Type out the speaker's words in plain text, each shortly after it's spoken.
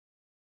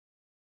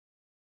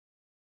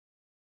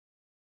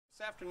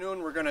This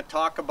afternoon we're going to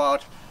talk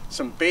about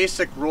some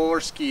basic roller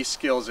ski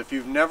skills. If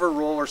you've never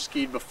roller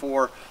skied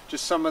before,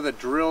 just some of the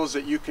drills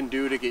that you can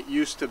do to get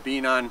used to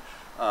being on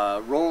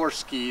roller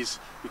skis,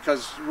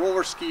 because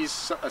roller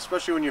skis,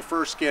 especially when you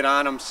first get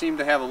on them, seem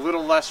to have a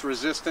little less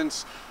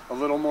resistance, a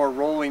little more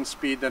rolling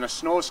speed than a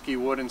snow ski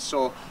would, and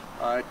so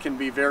it can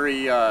be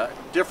very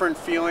different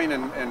feeling,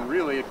 and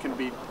really it can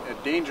be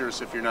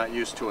dangerous if you're not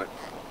used to it.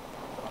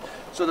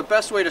 So the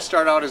best way to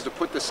start out is to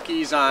put the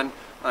skis on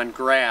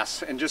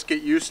grass and just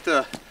get used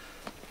to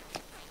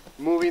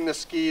moving the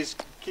skis,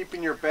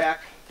 keeping your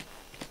back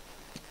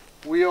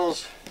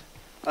wheels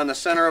on the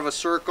center of a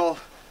circle,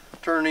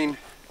 turning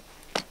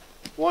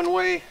one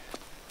way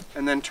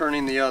and then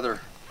turning the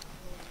other.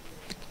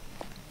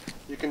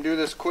 You can do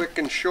this quick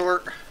and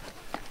short,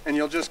 and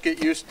you'll just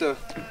get used to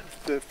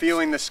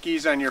feeling the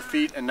skis on your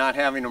feet and not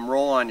having them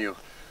roll on you.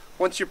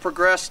 Once you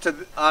progress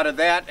out of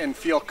that and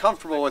feel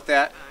comfortable with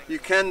that, you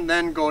can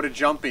then go to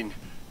jumping,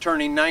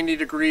 turning 90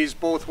 degrees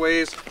both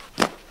ways.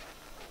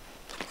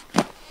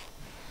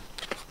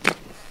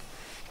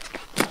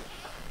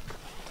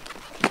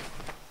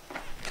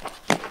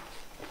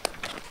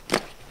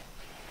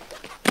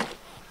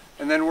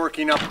 And then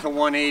working up to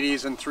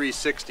 180s and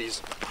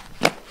 360s.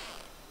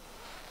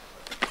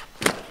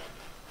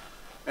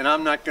 And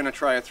I'm not going to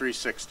try a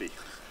 360,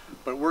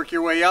 but work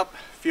your way up,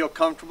 feel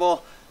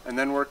comfortable, and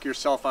then work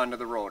yourself onto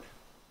the road.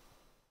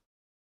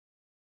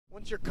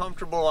 Once you're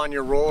comfortable on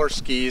your roller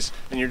skis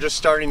and you're just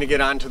starting to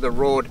get onto the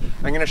road,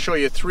 I'm going to show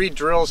you 3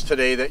 drills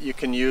today that you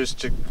can use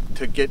to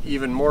get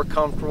even more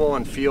comfortable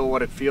and feel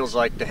what it feels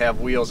like to have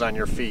wheels on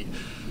your feet.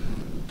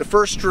 The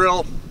first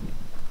drill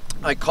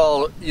I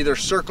call either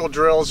circle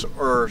drills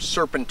or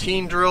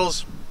serpentine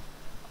drills.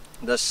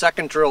 The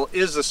second drill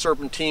is the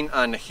serpentine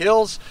on the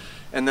hills,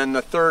 and then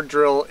the third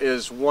drill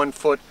is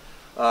 1-foot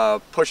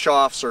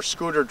push-offs or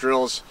scooter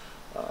drills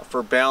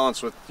for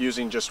balance with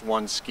using just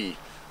one ski.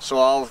 So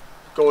I'll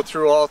go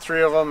through all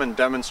 3 of them and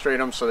demonstrate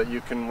them so that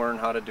you can learn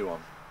how to do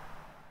them.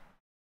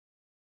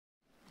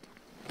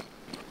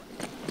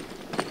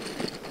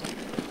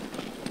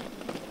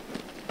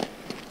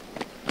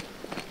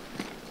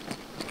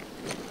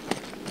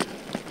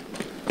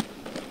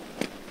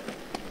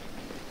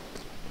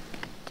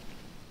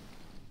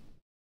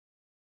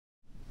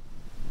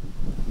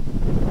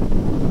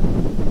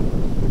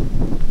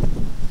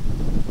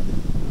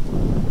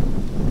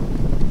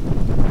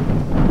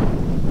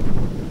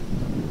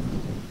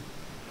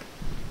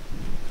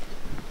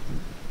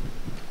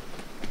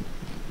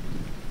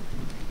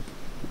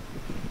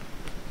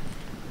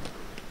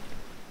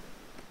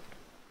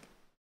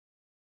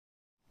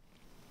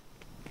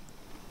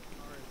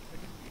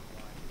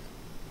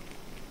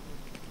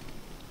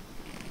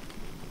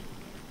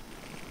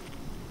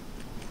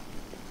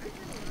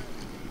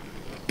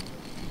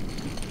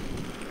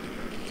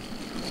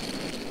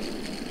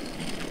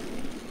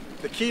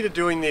 The key to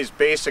doing these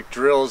basic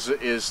drills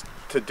is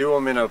to do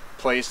them in a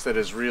place that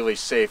is really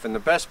safe, and the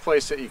best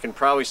place that you can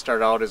probably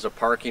start out is a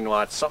parking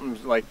lot,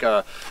 something like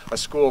a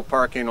school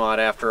parking lot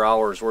after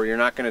hours, where you're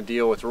not going to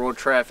deal with road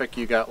traffic.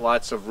 You got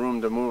lots of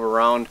room to move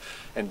around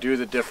and do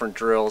the different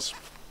drills,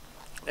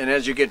 and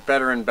as you get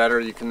better and better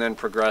you can then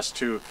progress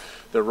to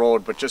the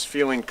road, but just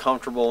feeling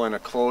comfortable in a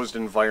closed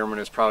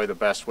environment is probably the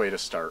best way to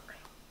start.